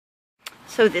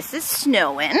So this is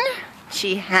Snowin.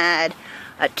 She had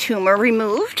a tumor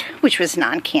removed, which was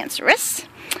non-cancerous.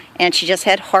 And she just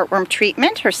had heartworm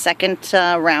treatment, her second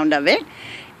round of it.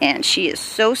 And she is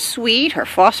so sweet. Her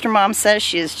foster mom says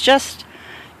she is just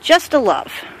a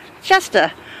love. Just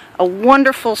a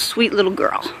wonderful, sweet little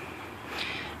girl.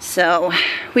 So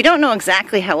we don't know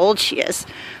exactly how old she is,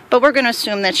 but we're going to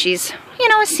assume that she's, you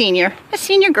know, a senior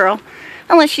girl.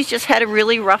 Unless she's just had a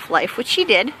really rough life, which she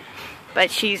did. But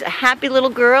she's a happy little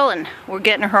girl, and we're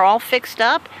getting her all fixed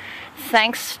up.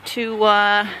 Thanks to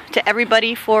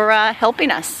everybody for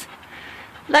helping us.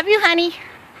 Love you, honey.